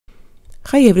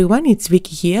Hi everyone, it's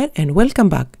Vicky here and welcome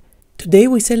back. Today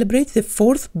we celebrate the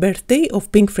 4th birthday of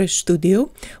Pinkfresh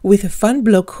Studio with a fun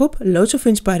blog hop, lots of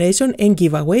inspiration and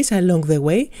giveaways along the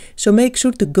way, so make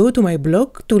sure to go to my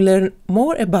blog to learn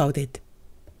more about it.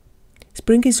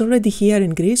 Spring is already here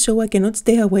in Greece, so I cannot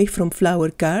stay away from flower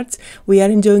cards. We are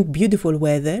enjoying beautiful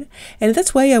weather, and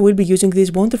that's why I will be using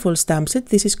this wonderful stamp set.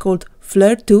 This is called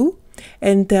Fleur 2.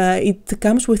 And it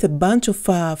comes with a bunch of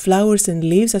flowers and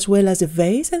leaves as well as a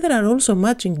vase, and there are also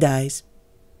matching dies.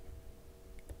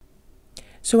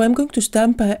 So I'm going to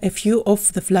stamp a few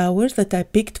of the flowers that I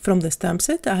picked from the stamp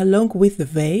set along with the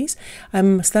vase.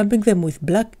 I'm stamping them with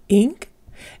black ink,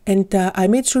 and I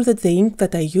made sure that the ink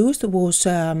that I used was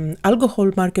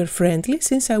alcohol marker friendly,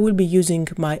 since I will be using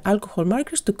my alcohol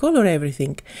markers to color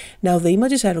everything. Now the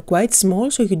images are quite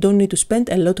small, so you don't need to spend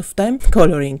a lot of time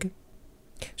coloring.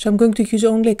 So I'm going to use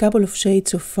only a couple of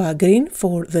shades of green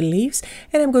for the leaves,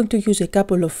 and I'm going to use a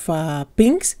couple of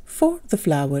pinks for the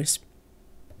flowers.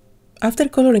 After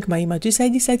coloring my images, I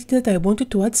decided that I wanted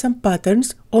to add some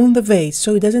patterns on the vase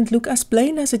so it doesn't look as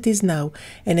plain as it is now.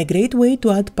 And a great way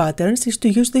to add patterns is to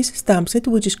use this stamp set,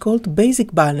 which is called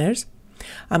Basic Banners.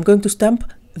 I'm going to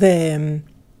stamp the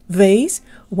vase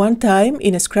one time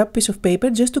in a scrap piece of paper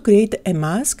just to create a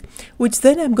mask, which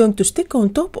then I'm going to stick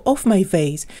on top of my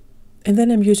vase. And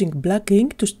then I'm using black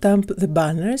ink to stamp the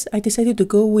banners. I decided to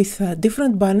go with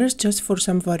different banners just for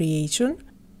some variation.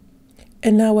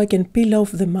 And now I can peel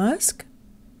off the mask.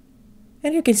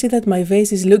 And you can see that my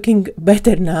vase is looking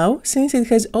better now, since it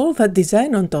has all that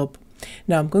design on top.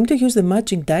 Now I'm going to use the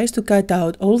matching dies to cut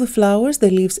out all the flowers,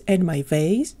 the leaves and my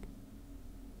vase.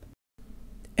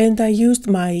 And I used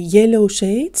my yellow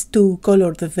shades to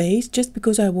color the vase just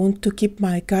because I want to keep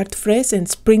my card fresh and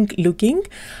spring looking.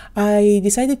 I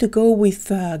decided to go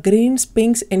with greens,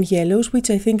 pinks and yellows,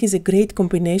 which I think is a great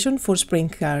combination for spring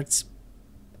cards.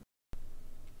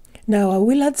 Now I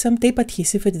will add some tape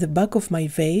adhesive at the back of my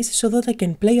vase so that I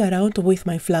can play around with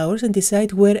my flowers and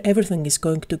decide where everything is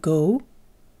going to go.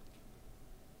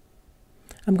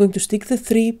 I'm going to stick the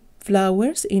 3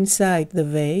 flowers inside the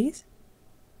vase.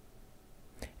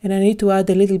 And I need to add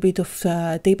a little bit of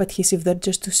tape adhesive there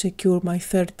just to secure my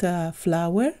 3rd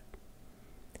flower.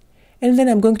 And then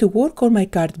I'm going to work on my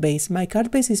card base. My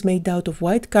card base is made out of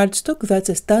white cardstock. That's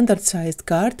a standard sized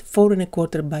card, 4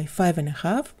 1/4 by 5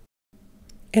 1/2.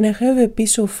 And I have a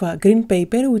piece of green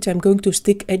paper which I'm going to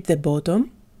stick at the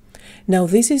bottom. Now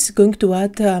this is going to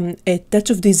add a touch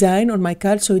of design on my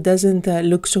card so it doesn't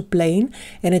look so plain,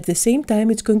 and at the same time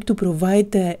it's going to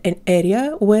provide an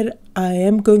area where I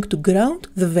am going to ground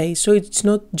the vase so it's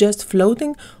not just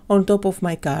floating on top of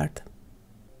my card.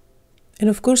 And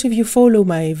of course, if you follow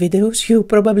my videos, you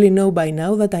probably know by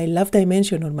now that I love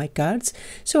dimension on my cards,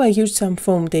 so I used some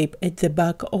foam tape at the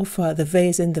back of the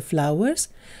vase and the flowers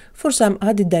for some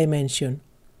added dimension.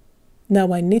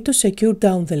 Now I need to secure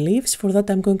down the leaves. For that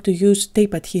I'm going to use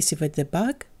tape adhesive at the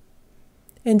back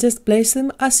and just place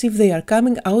them as if they are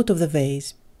coming out of the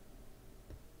vase.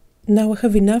 Now I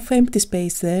have enough empty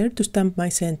space there to stamp my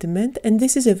sentiment, and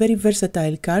this is a very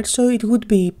versatile card, so it would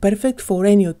be perfect for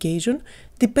any occasion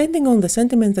depending on the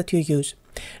sentiment that you use.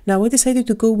 Now I decided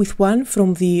to go with one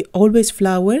from the Always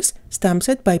Flowers stamp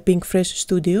set by Pinkfresh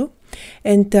Studio,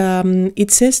 and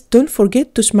it says "Don't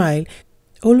forget to smile."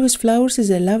 Always Flowers is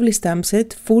a lovely stamp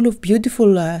set full of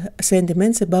beautiful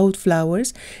sentiments about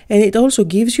flowers, and it also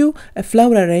gives you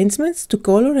flower arrangements to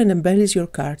color and embellish your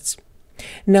cards.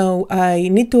 Now I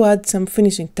need to add some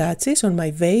finishing touches on my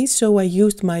vase, so I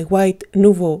used my white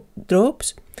Nuvo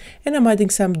drops, and I'm adding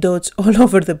some dots all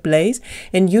over the place.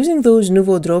 And using those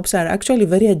Nuvo drops are actually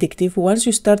very addictive. Once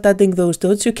you start adding those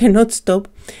dots, you cannot stop.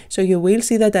 So you will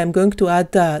see that I'm going to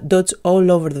add dots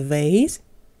all over the vase.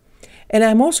 And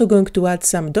I'm also going to add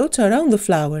some dots around the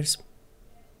flowers.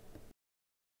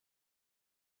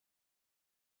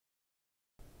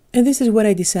 And this is where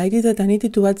I decided that I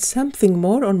needed to add something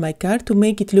more on my card to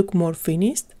make it look more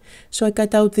finished. So I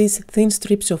cut out these thin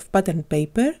strips of pattern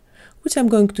paper, which I'm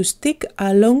going to stick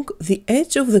along the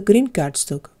edge of the green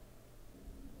cardstock.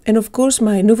 And of course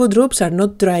my Nuvo drops are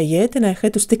not dry yet, and I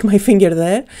had to stick my finger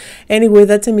there. Anyway,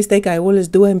 that's a mistake I always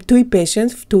do. I'm too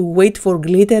impatient to wait for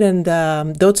glitter and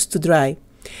dots to dry.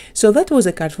 So that was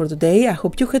the card for today. I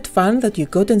hope you had fun, that you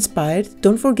got inspired.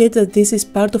 Don't forget that this is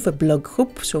part of a blog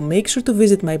hop, so make sure to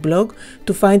visit my blog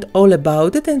to find all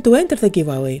about it and to enter the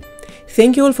giveaway.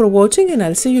 Thank you all for watching, and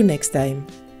I'll see you next time.